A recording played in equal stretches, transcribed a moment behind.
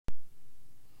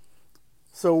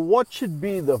So what should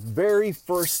be the very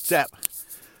first step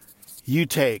you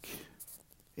take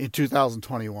in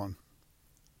 2021?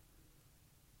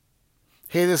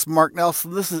 Hey, this is Mark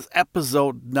Nelson. This is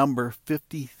episode number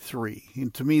 53.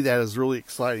 And to me, that is really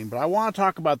exciting. But I want to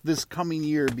talk about this coming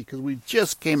year because we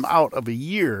just came out of a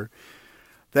year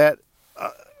that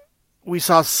we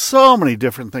saw so many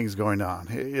different things going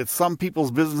on. Some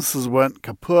people's businesses went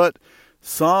kaput,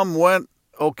 some went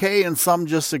okay, and some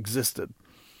just existed.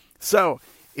 So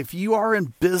if you are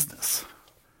in business,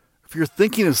 if you're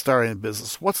thinking of starting a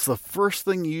business, what's the first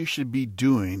thing you should be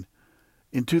doing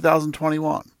in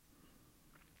 2021?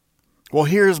 Well,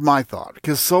 here's my thought,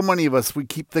 because so many of us, we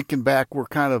keep thinking back, we're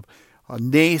kind of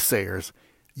naysayers.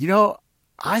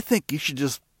 I think you should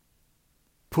just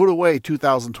put away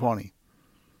 2020. I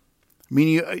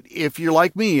mean, if you're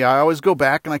like me, I always go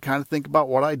back and I kind of think about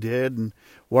what I did and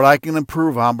what I can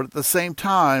improve on. But at the same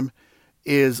time,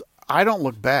 I don't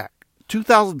look back.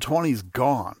 2020 is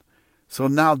gone. So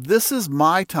now this is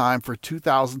my time for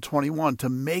 2021 to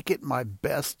make it my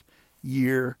best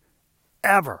year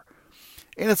ever.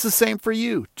 And it's the same for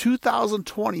you.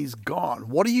 2020 is gone.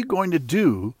 What are you going to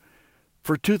do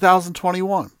for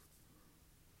 2021?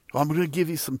 Well, I'm going to give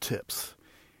you some tips.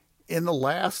 In the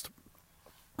last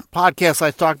podcast,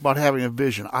 I talked about having a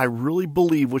vision. I really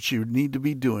believe what you need to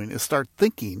be doing is start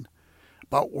thinking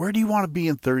about where do you want to be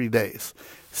in 30 days.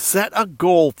 Set a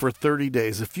goal for 30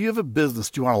 days. If you have a business,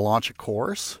 do you want to launch a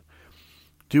course?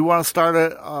 Do you want to start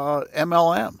a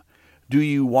MLM? Do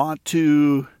you want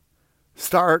to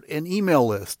start an email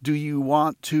list? Do you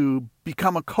want to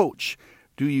become a coach?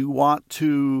 Do you want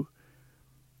to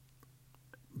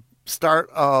start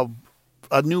a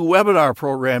new webinar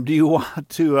program? Do you want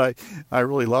to, I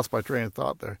really lost my train of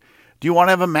thought there. Do you want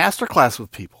to have a masterclass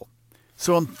with people?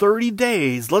 So in 30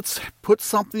 days, let's put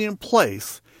something in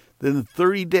place. Then in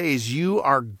 30 days, you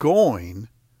are going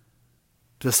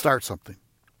to start something.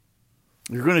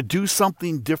 You're going to do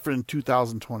something different in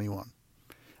 2021. I'm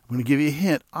going to give you a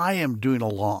hint. I am doing a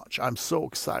launch. I'm so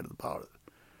excited about it.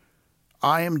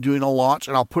 I am doing a launch,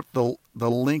 and I'll put the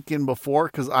link in before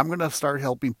because I'm going to start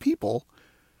helping people,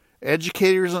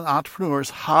 educators and entrepreneurs,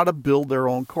 how to build their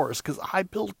own course because I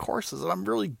build courses, and I'm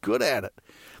really good at it.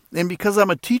 And because I'm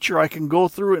a teacher, I can go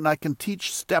through it, and I can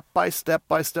teach step by step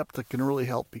that can really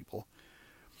help people.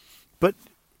 But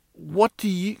what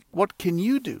can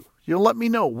you do? Let me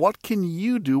know. What can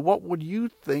you do? What would you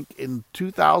think in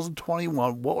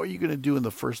 2021? What are you going to do in the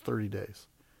first 30 days?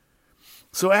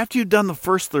 So after you've done the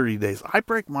first 30 days, I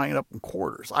break mine up in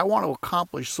quarters. I want to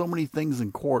accomplish so many things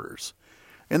in quarters.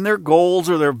 And their goals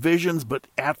or their visions, but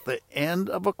at the end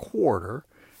of a quarter,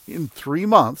 in 3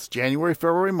 months, January,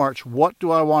 February, March, what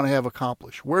do I want to have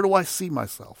accomplished? Where do I see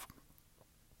myself?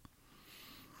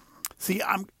 See,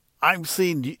 I'm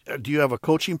seeing, do you have a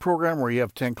coaching program where you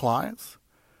have 10 clients?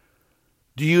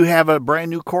 Do you have a brand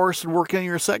new course and working on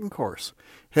your second course?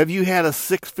 Have you had a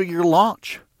 6-figure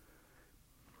launch?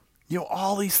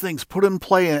 All these things put in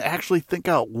play and actually think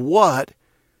out what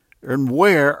and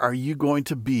where are you going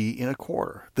to be in a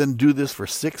quarter. Then do this for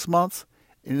 6 months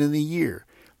and in a year.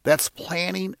 That's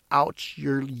planning out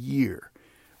your year.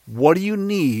 What do you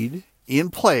need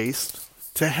in place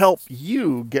to help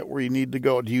you get where you need to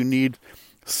go? Do you need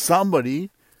somebody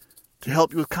to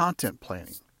help you with content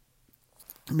planning?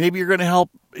 Maybe you're going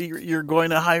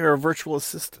to hire a virtual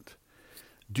assistant.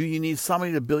 Do you need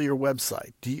somebody to build your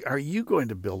website? Are you going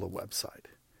to build a website?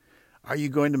 Are you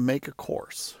going to make a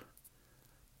course?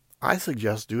 I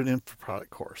suggest do an info product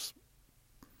course.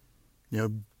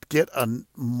 Get a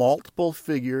multiple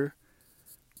stream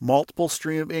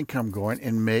of income going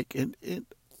and make an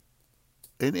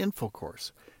info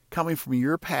course coming from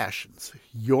your passions,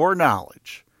 your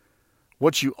knowledge,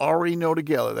 what you already know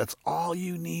together. That's all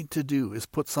you need to do is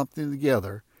put something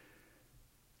together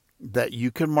that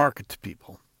you can market to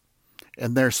people.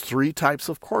 And there's 3 types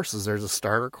of courses. There's a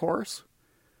starter course,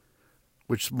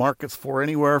 which markets for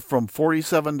anywhere from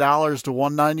 $47 to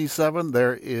 $197.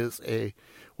 There is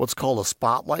what's called a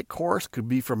spotlight course. Could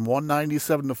be from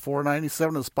 $197 to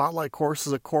 $497. The spotlight course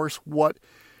is a course what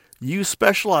you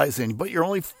specialize in, but you're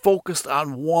only focused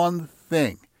on one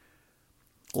thing.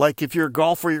 Like if you're a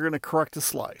golfer, you're going to correct a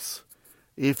slice.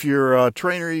 If you're a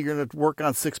trainer, you're going to work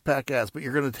on 6-pack abs, but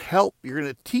you're going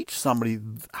to teach somebody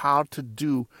how to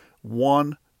do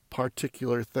one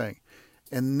particular thing.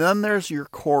 And then there's your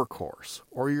core course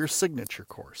or your signature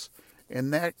course.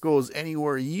 And that goes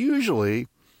anywhere usually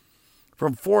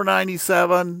from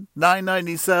 $497,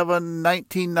 $997,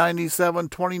 $1997,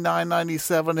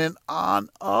 $29.97, and on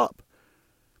up.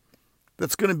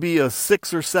 That's going to be a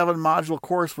 6 or 7 module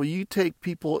course where you take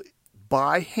people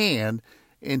by hand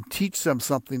and teach them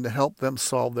something to help them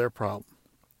solve their problem.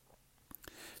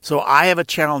 So I have a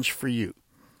challenge for you.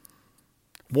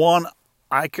 One,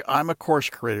 I'm a course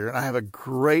creator, and I have a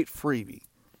great freebie,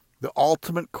 the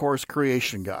Ultimate Course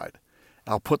Creation Guide.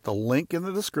 I'll put the link in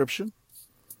the description.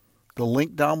 The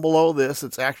link down below this,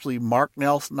 it's actually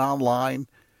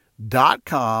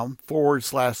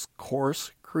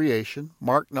marknelsononline.com/course creation.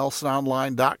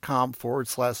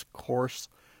 marknelsononline.com/course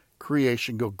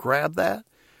creation. Go grab that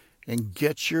and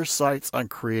get your sights on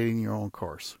creating your own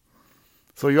course.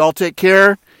 So you all take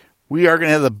care. We are going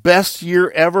to have the best year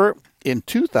ever in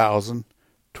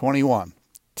 2021.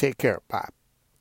 Take care. Bye.